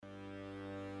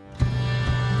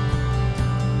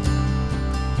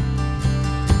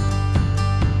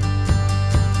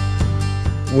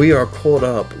we are caught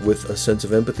up with a sense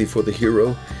of empathy for the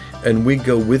hero, and we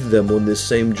go with them on this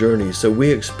same journey. So we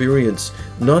experience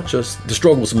not just the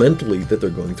struggles mentally that they're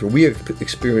going through, we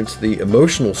experience the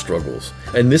emotional struggles.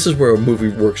 And this is where a movie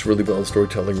works really well, and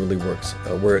storytelling really works,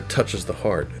 where it touches the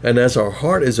heart. And as our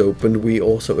heart is opened, we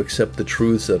also accept the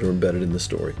truths that are embedded in the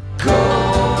story.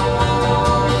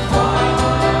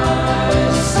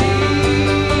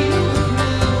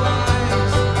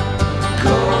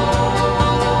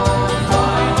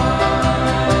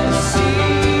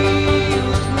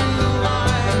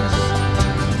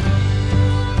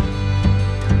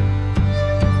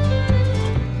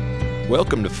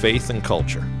 Welcome to Faith and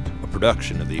Culture, a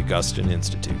production of the Augustine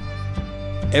Institute.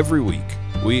 Every week,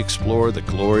 we explore the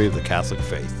glory of the Catholic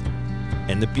faith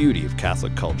and the beauty of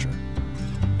Catholic culture.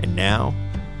 And now,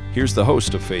 here's the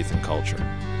host of Faith and Culture,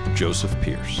 Joseph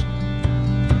Pearce.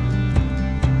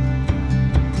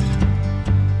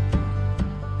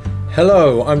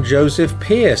 Hello, I'm Joseph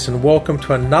Pearce, and welcome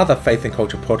to another Faith and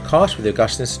Culture podcast with the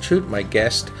Augustine Institute. My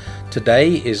guest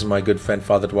today is my good friend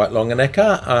Father Dwight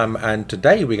Longenecker, and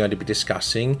today we're going to be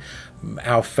discussing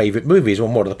our favourite movies, or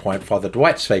more to the point, Father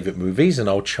Dwight's favourite movies, and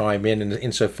I'll chime in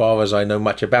insofar as I know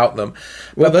much about them.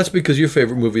 Well, that's because your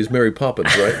favourite movie is Mary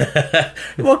Poppins, right?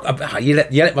 Well, you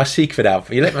let my secret out.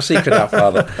 You let my secret out,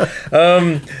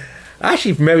 Father.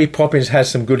 Actually, Mary Poppins has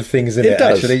some good things in it.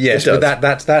 Actually, yes, but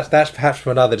that's perhaps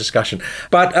for another discussion.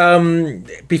 But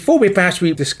before we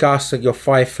discuss your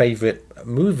 5 favourite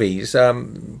movies,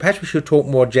 perhaps we should talk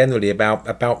more generally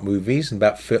about movies and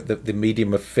about the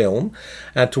medium of film,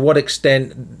 and to what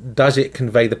extent does it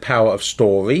convey the power of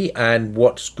story, and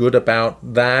what's good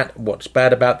about that, what's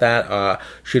bad about that.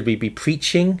 Should we be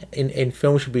preaching in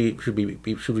film? Should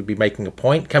we be making a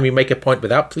point? Can we make a point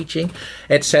without preaching,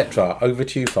 etc.? Over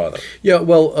to you, Father. Yeah,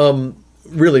 well,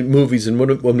 really, movies, and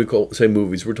when we say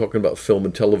movies, we're talking about film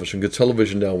and television, because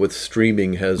television now with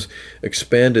streaming has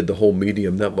expanded the whole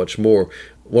medium that much more.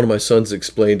 One of my sons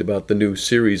explained about the new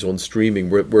series on streaming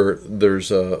where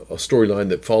there's a storyline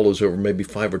that follows over maybe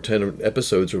 5 or 10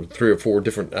 episodes, or 3 or 4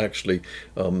 different actually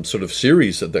sort of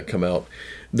series that come out,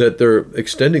 that they're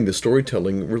extending the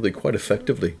storytelling really quite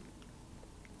effectively.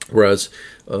 Whereas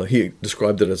he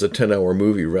described it as a 10-hour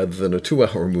movie rather than a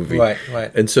 2-hour movie. Right.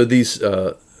 And so these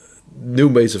new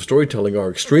ways of storytelling are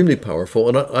extremely powerful,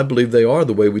 and I believe they are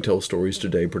the way we tell stories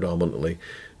today predominantly.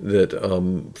 That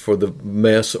for the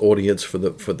mass audience, for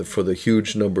the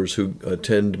huge numbers who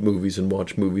attend movies and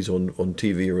watch movies on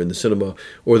TV or in the cinema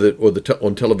or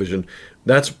on television,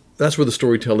 that's where the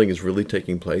storytelling is really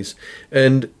taking place.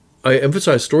 And I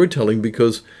emphasize storytelling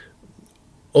because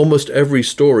almost every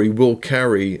story will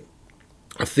carry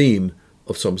a theme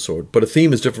of some sort, but a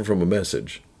theme is different from a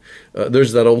message.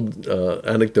 There's that old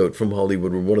anecdote from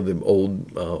Hollywood where one of the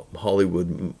old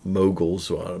Hollywood moguls,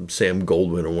 Sam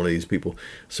Goldwyn or one of these people,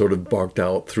 sort of barked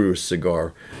out through a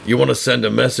cigar, "You want to send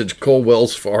a message, call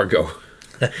Wells Fargo."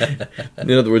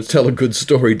 In other words, tell a good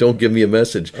story, don't give me a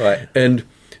message. Right. And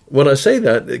when I say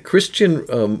that, Christian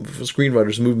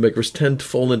screenwriters, movie makers tend to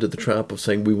fall into the trap of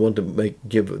saying we want to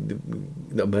give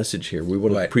a message here. We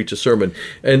want to preach a sermon.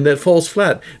 And that falls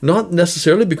flat. Not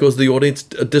necessarily because the audience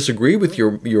disagree with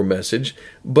your message,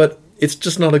 but it's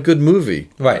just not a good movie.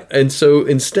 Right. And so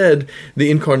instead,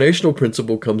 the incarnational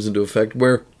principle comes into effect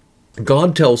where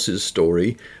God tells his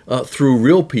story through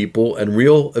real people and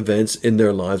real events in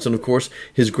their lives. And of course,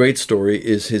 his great story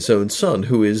is his own son,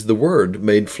 who is the Word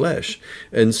made flesh.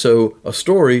 And so a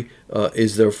story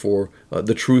is therefore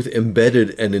the truth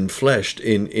embedded and enfleshed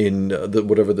in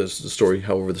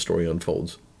however the story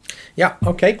unfolds. Yeah,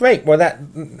 okay, great. Well, that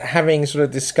having sort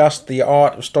of discussed the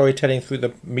art of storytelling through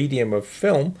the medium of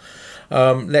film,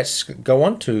 let's go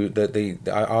on to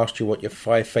I asked you what your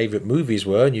 5 favourite movies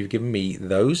were, and you've given me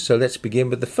those. So let's begin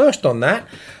with the first on that.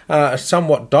 A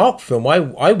somewhat dark film,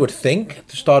 I would think,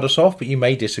 to start us off, but you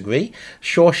may disagree.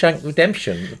 Shawshank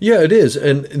Redemption. Yeah, it is.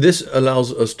 And this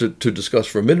allows us to discuss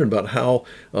for a minute about how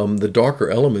the darker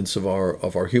elements of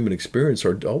our human experience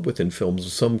are dealt with in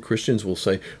films. Some Christians will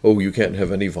say, oh, you can't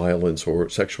have any violence or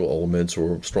sexual elements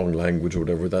or strong language or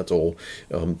whatever. That's all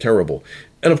terrible.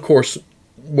 And of course,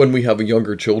 when we have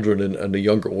younger children and a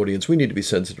younger audience, we need to be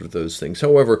sensitive to those things.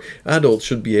 However, adults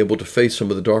should be able to face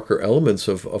some of the darker elements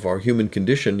of our human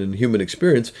condition and human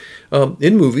experience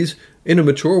in movies in a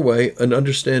mature way, and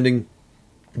understanding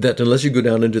that unless you go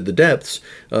down into the depths,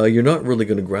 you're not really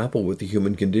going to grapple with the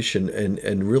human condition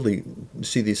and really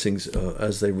see these things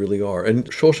as they really are. And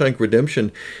Shawshank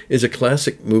Redemption is a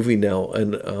classic movie now,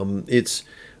 and it's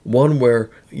one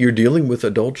where you're dealing with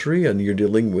adultery and you're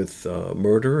dealing with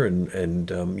murder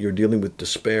and you're dealing with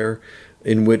despair,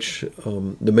 in which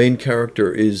the main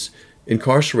character is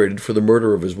incarcerated for the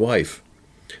murder of his wife,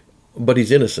 but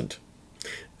he's innocent.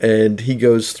 And he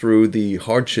goes through the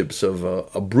hardships of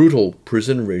a brutal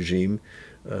prison regime.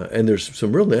 And there's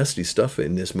some real nasty stuff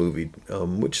in this movie,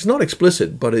 which is not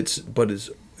explicit, but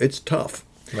it's tough.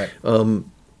 Right.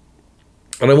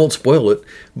 And I won't spoil it,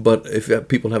 but if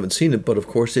people haven't seen it, but of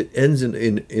course it ends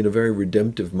in a very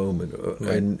redemptive moment,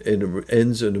 Right. and it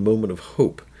ends in a moment of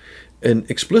hope, and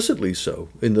explicitly so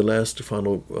in the last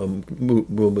final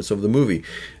moments of the movie.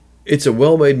 It's a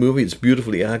well-made movie. It's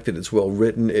beautifully acted. It's well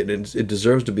written. It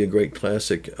deserves to be a great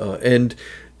classic, and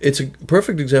it's a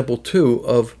perfect example too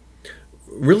of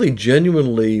really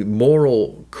genuinely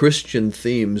moral Christian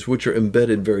themes which are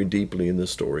embedded very deeply in the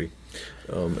story.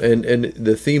 And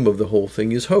the theme of the whole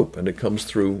thing is hope, and it comes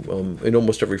through in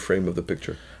almost every frame of the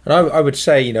picture. And I would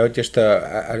say, just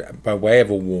by way of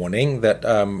a warning, that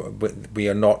we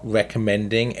are not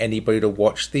recommending anybody to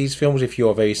watch these films. If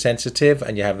you're very sensitive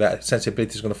and you have that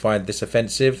sensibility is going to find this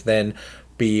offensive, then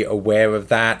be aware of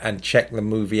that and check the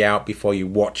movie out before you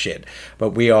watch it.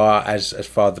 But we are, as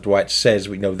Father Dwight says,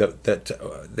 we know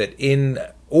that in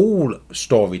all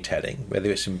storytelling, whether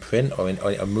it's in print or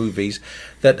in movies,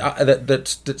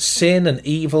 that sin and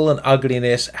evil and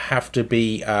ugliness have to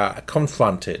be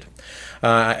confronted.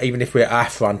 Even if we're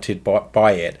affronted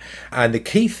by it. And the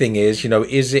key thing is,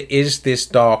 is this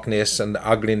darkness and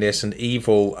ugliness and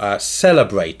evil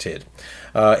celebrated?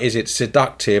 Is it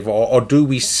seductive, or do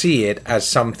we see it as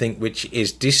something which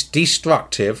is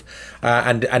destructive?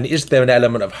 And is there an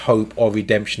element of hope or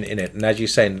redemption in it? And as you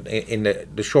say, in the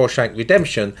Shawshank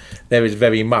Redemption, there is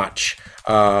very much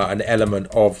an element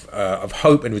of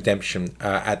hope and redemption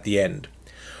at the end.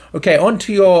 Okay, on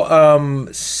to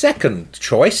your second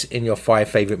choice in your 5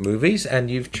 favourite movies,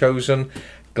 and you've chosen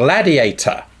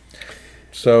Gladiator.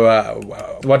 So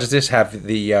what does this have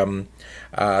the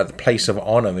place of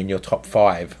honour in your top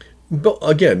 5? But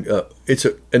again, it's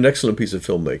an excellent piece of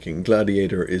filmmaking.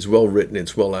 Gladiator is well written,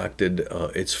 it's well acted,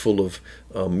 it's full of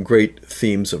great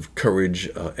themes of courage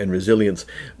and resilience.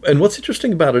 And what's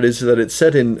interesting about it is that it's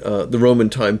set in the Roman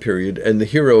time period, and the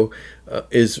hero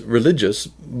is religious,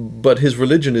 but his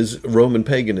religion is Roman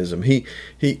paganism. He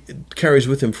carries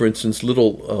with him, for instance,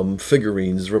 little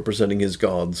figurines representing his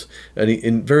gods, and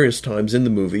in various times in the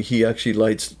movie he actually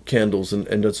lights candles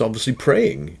and it's obviously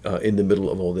praying in the middle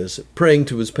of all this, praying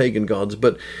to his pagan gods.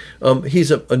 But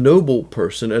he's a noble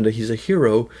person, and he's a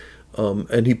hero,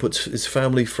 and he puts his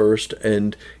family first,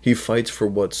 and he fights for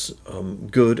what's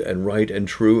good and right and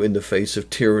true in the face of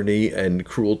tyranny and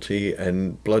cruelty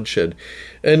and bloodshed.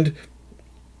 And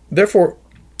therefore,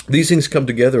 these things come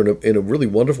together in a really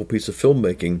wonderful piece of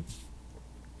filmmaking.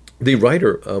 The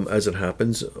writer, as it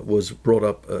happens, was brought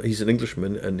up, he's an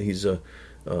Englishman, and he's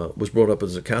was brought up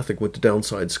as a Catholic, went to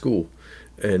Downside School,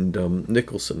 and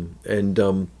Nicholson.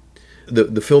 And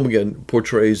the film, again,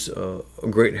 portrays a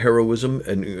great heroism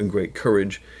and great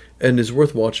courage, and is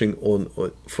worth watching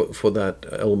for that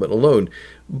element alone.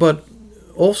 But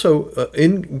also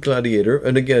in Gladiator,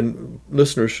 and again,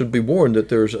 listeners should be warned that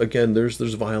there's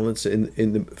violence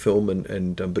in the film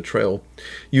and betrayal.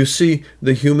 You see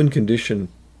the human condition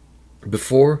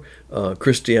before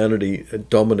Christianity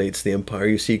dominates the empire.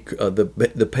 You see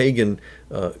the pagan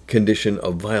condition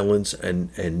of violence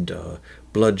and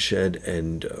bloodshed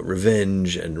and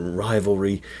revenge and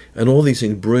rivalry, and all these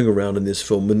things brewing around in this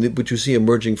film. But you see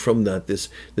emerging from that this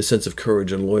sense of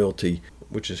courage and loyalty,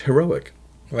 which is heroic.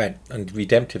 Right, and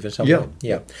redemptive in some way.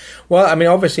 Yeah. Well, I mean,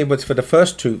 obviously, for the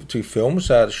first two films,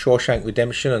 Shawshank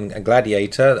Redemption and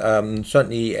Gladiator,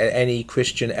 certainly any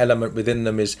Christian element within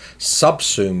them is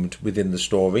subsumed within the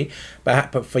story.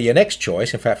 But for your next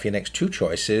choice, in fact, for your next 2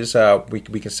 choices, we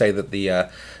can say that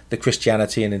the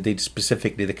Christianity, and indeed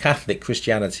specifically the Catholic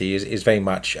Christianity, is very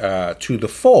much to the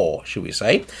fore, should we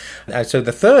say? And so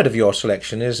the third of your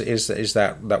selection is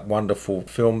that wonderful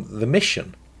film, The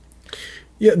Mission.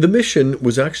 Yeah, The Mission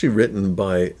was actually written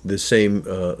by the same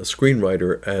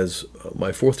screenwriter as my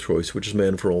 4th choice, which is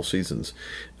Man for All Seasons.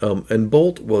 And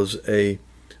Bolt was a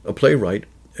playwright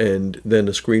and then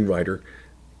a screenwriter.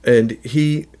 And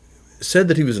he said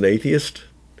that he was an atheist.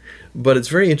 But it's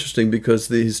very interesting because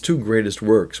his 2 greatest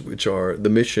works, which are The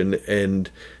Mission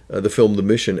and the film The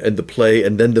Mission, and the play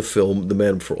and then the film The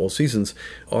Man for All Seasons,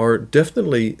 are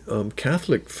definitely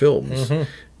Catholic films. Mm-hmm.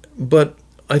 But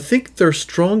I think they're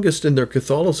strongest in their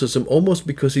Catholicism almost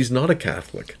because he's not a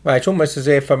Catholic. Right, it's almost as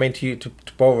if, to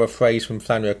borrow a phrase from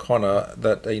Flannery O'Connor,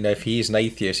 that if he is an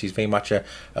atheist, he's very much a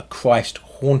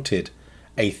Christ-haunted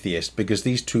atheist, because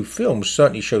these 2 films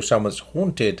certainly show someone that's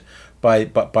haunted by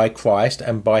Christ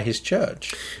and by his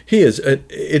church. He is.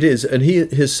 It is. And he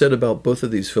has said about both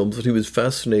of these films that he was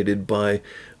fascinated by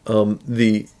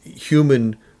the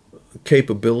human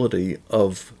capability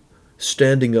of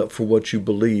standing up for what you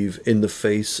believe in the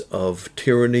face of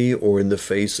tyranny or in the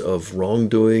face of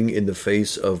wrongdoing, in the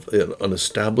face of an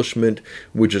establishment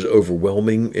which is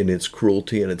overwhelming in its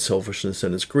cruelty and its selfishness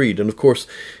and its greed. And of course,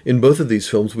 in both of these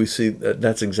films, we see that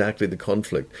that's exactly the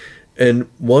conflict. And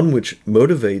one which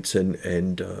motivates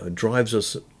and drives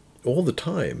us all the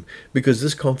time, because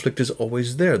this conflict is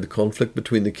always there, the conflict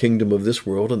between the kingdom of this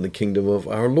world and the kingdom of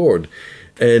our Lord.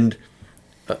 And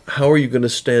how are you going to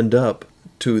stand up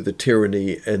to the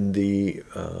tyranny and the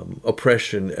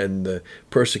oppression and the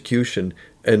persecution,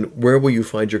 and where will you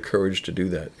find your courage to do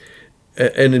that?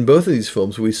 And in both of these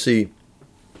films, we see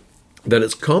that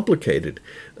it's complicated,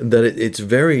 that it's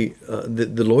very,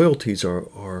 the loyalties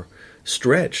are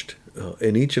stretched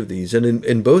in each of these. And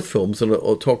in both films, and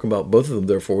I'll talk about both of them,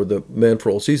 therefore, The Man for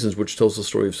All Seasons, which tells the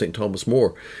story of St. Thomas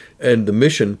More, and The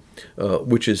Mission,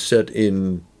 which is set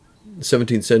in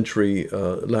 17th century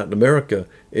Latin America,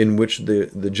 in which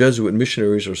the Jesuit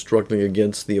missionaries are struggling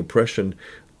against the oppression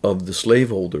of the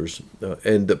slaveholders.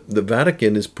 And the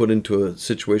Vatican is put into a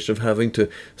situation of having to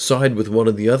side with one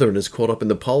or the other and is caught up in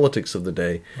the politics of the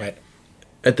day. Right.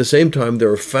 At the same time,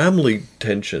 there are family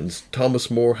tensions.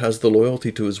 Thomas More has the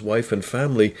loyalty to his wife and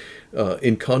family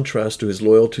in contrast to his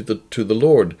loyalty to the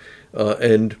Lord.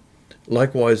 And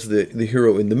likewise, the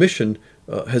hero in The Mission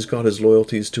has got his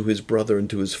loyalties to his brother and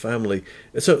to his family.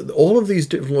 And so all of these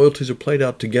different loyalties are played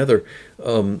out together,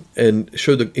 and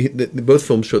show both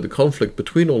films show the conflict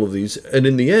between all of these. And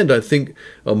in the end, I think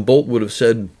Bolt would have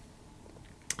said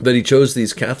that he chose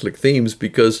these Catholic themes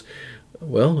because,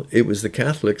 well, it was the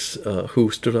Catholics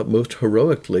who stood up most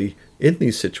heroically in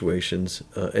these situations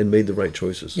and made the right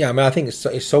choices. Yeah, I mean, I think it's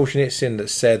Solzhenitsyn that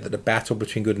said that the battle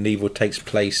between good and evil takes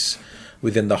place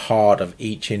within the heart of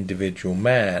each individual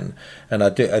man. And I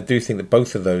do think that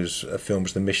both of those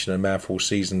films, The Mission and Man for All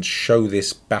Seasons, show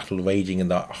this battle raging in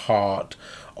the heart,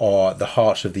 or the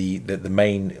hearts of the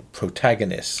main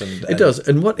protagonists. And it does.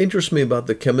 And what interests me about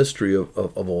the chemistry of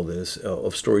all this,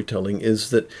 of storytelling,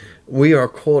 is that we are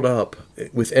caught up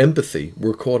with empathy.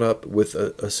 We're caught up with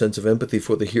a sense of empathy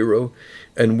for the hero,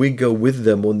 and we go with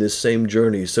them on this same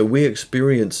journey. So we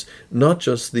experience not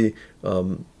just the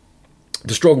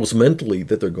struggles mentally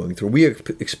that they're going through. We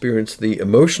experience the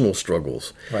emotional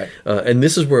struggles. Right. And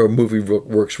this is where a movie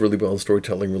works really well, and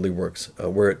storytelling really works,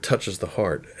 where it touches the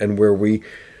heart, and where we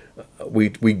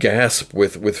gasp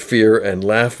with fear and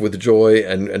laugh with joy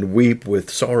and weep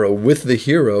with sorrow with the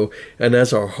hero. And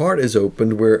as our heart is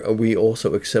opened, where we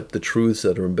also accept the truths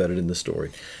that are embedded in the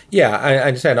story. Yeah, I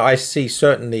understand. I see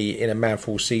certainly in A Man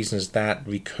for All Seasons that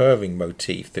recurring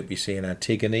motif that we see in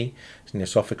Antigone, in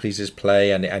Sophocles'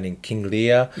 play, and in King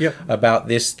Lear, about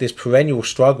this perennial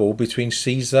struggle between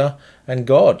Caesar and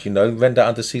God. Render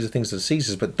unto Caesar things that are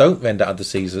Caesar's, but don't render unto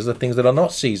Caesar's the things that are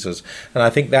not Caesar's. And I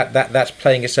think that's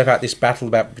playing itself out, this battle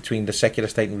between the secular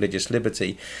state and religious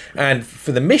liberty. And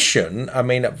for The Mission, I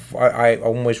mean, I'm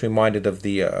always reminded of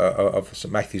of St.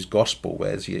 Matthew's Gospel,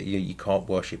 where you can't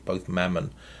worship both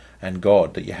Mammon and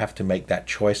God, that you have to make that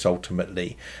choice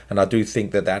ultimately. And I do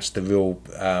think that that's the real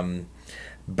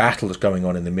battle that's going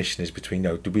on in The Mission, is between,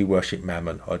 do we worship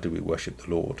Mammon or do we worship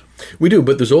the Lord? We do,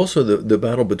 but there's also the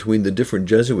battle between the different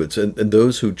Jesuits and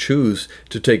those who choose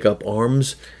to take up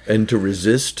arms and to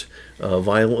resist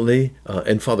violently,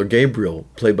 and Father Gabriel,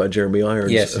 played by Jeremy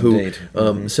Irons, yes, who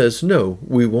says, no,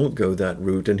 we won't go that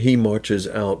route, and he marches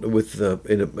out with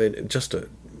in just a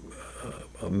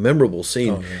memorable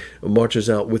scene. Marches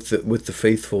out with the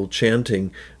faithful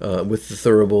chanting, with the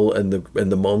thurible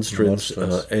and the monstrance,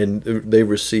 and they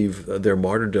receive their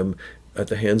martyrdom at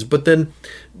the hands. But then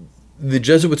the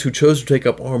Jesuits who chose to take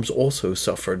up arms also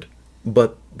suffered,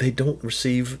 but they don't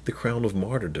receive the crown of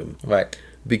martyrdom. Right.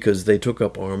 Because they took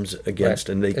up arms against,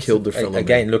 and they killed their fellow men.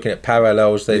 Again, looking at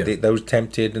parallels, those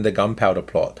tempted in the Gunpowder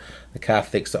Plot. The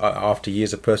Catholics, after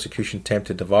years of persecution,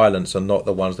 tempted to violence, are not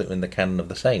the ones that are in the canon of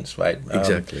the saints, right?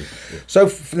 Exactly. So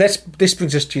this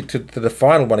brings us to the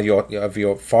final one of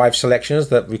your 5 selections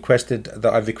that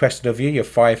I've requested of you. Your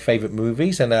 5 favorite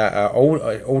movies, and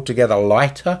all together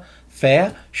lighter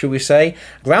fare, should we say?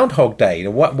 Groundhog Day.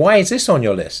 Why is this on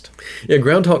your list? Yeah,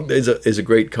 Groundhog Day is a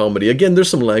great comedy. Again, there's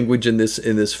some language in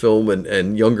this film,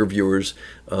 and younger viewers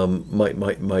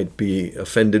might be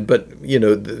offended, but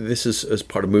this is as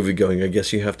part of movie going. I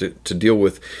guess you have to deal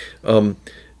with.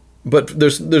 But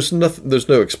there's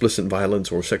no explicit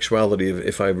violence or sexuality,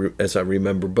 as I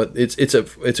remember. But it's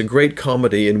a great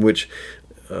comedy in which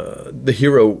the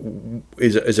hero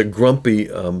is a grumpy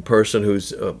person who's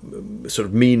sort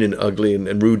of mean and ugly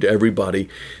and rude to everybody,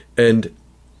 and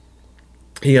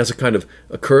he has a kind of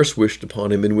a curse wished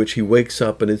upon him in which he wakes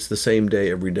up and it's the same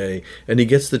day every day, and he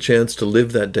gets the chance to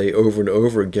live that day over and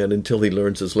over again until he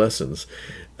learns his lessons.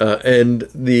 And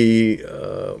the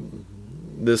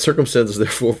circumstances,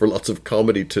 therefore, for lots of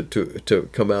comedy to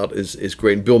come out is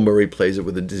great. And Bill Murray plays it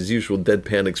with his usual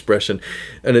deadpan expression,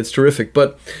 and it's terrific.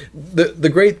 But the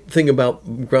great thing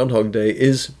about Groundhog Day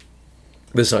is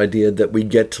this idea that we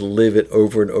get to live it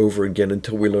over and over again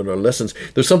until we learn our lessons.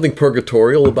 There's something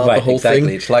purgatorial about the whole thing.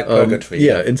 It's like purgatory.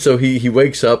 Yeah, and so he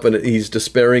wakes up and he's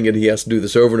despairing and he has to do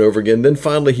this over and over again. Then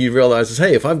finally he realizes,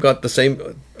 hey, if I'm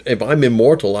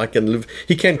immortal, I can live.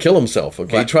 He can't kill himself,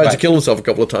 okay? He tries to kill himself a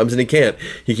couple of times and he can't.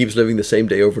 He keeps living the same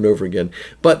day over and over again.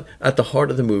 But at the heart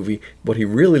of the movie, what he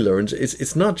really learns is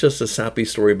it's not just a sappy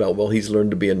story about, well, he's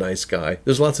learned to be a nice guy.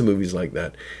 There's lots of movies like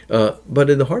that. But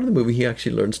in the heart of the movie, he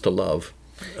actually learns to love.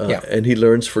 And he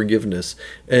learns forgiveness.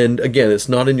 And again, it's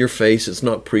not in your face. It's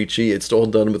not preachy. It's all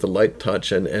done with a light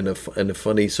touch and a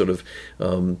funny sort of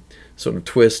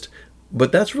twist.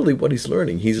 But that's really what he's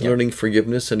learning. He's learning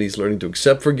forgiveness, and he's learning to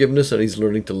accept forgiveness, and he's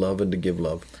learning to love and to give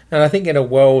love. And I think in a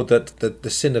world that the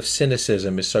sin of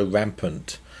cynicism is so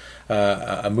rampant,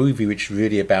 a movie which is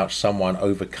really about someone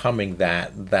overcoming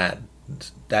that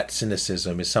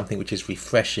cynicism is something which is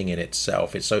refreshing in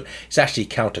itself. It's actually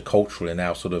countercultural in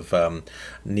our sort of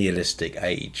nihilistic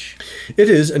age. It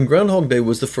is, and Groundhog Day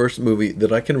was the first movie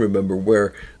that I can remember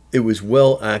where it was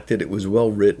well acted, it was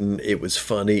well written, it was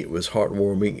funny, it was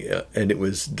heartwarming, and it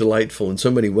was delightful in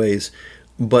so many ways.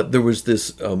 But there was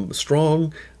this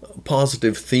strong,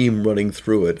 positive theme running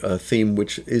through it, a theme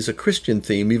which is a Christian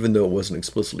theme, even though it wasn't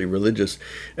explicitly religious.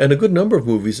 And a good number of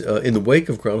movies in the wake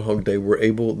of Groundhog Day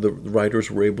the writers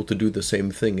were able to do the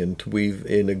same thing and to weave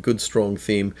in a good, strong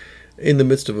theme in the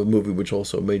midst of a movie which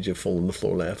also made you fall on the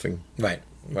floor laughing. Right.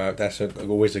 Well, that's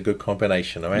always a good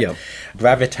combination, all right? Yeah.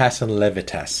 Gravitas and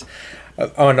levitas.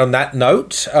 And on that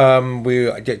note, we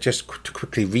just to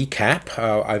quickly recap.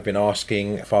 I've been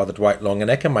asking Father Dwight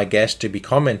Longenecker, my guest, to be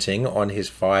commenting on his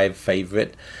 5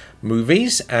 favourite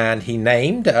movies, and he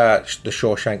named The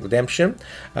Shawshank Redemption,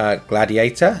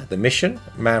 Gladiator, The Mission,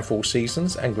 Man for All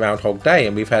Seasons, and Groundhog Day.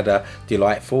 And we've had a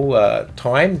delightful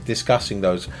time discussing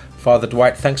those. Father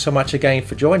Dwight, thanks so much again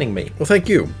for joining me. Well, thank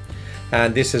you.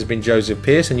 And this has been Joseph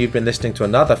Pearce, and you've been listening to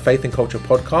another Faith and Culture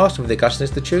podcast from the Augustine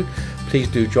Institute. Please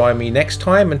do join me next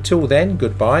time. Until then,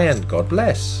 goodbye and God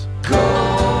bless.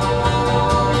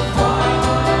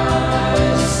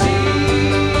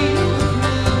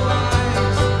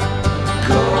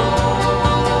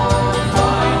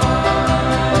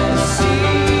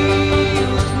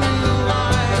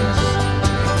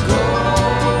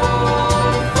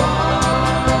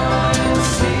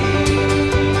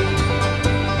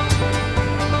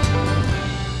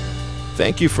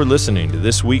 Thank you for listening to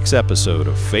this week's episode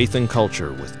of Faith and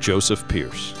Culture with Joseph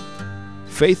Pearce.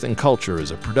 Faith and Culture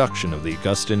is a production of the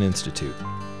Augustine Institute.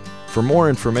 For more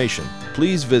information,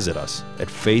 please visit us at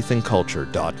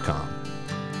faithandculture.com.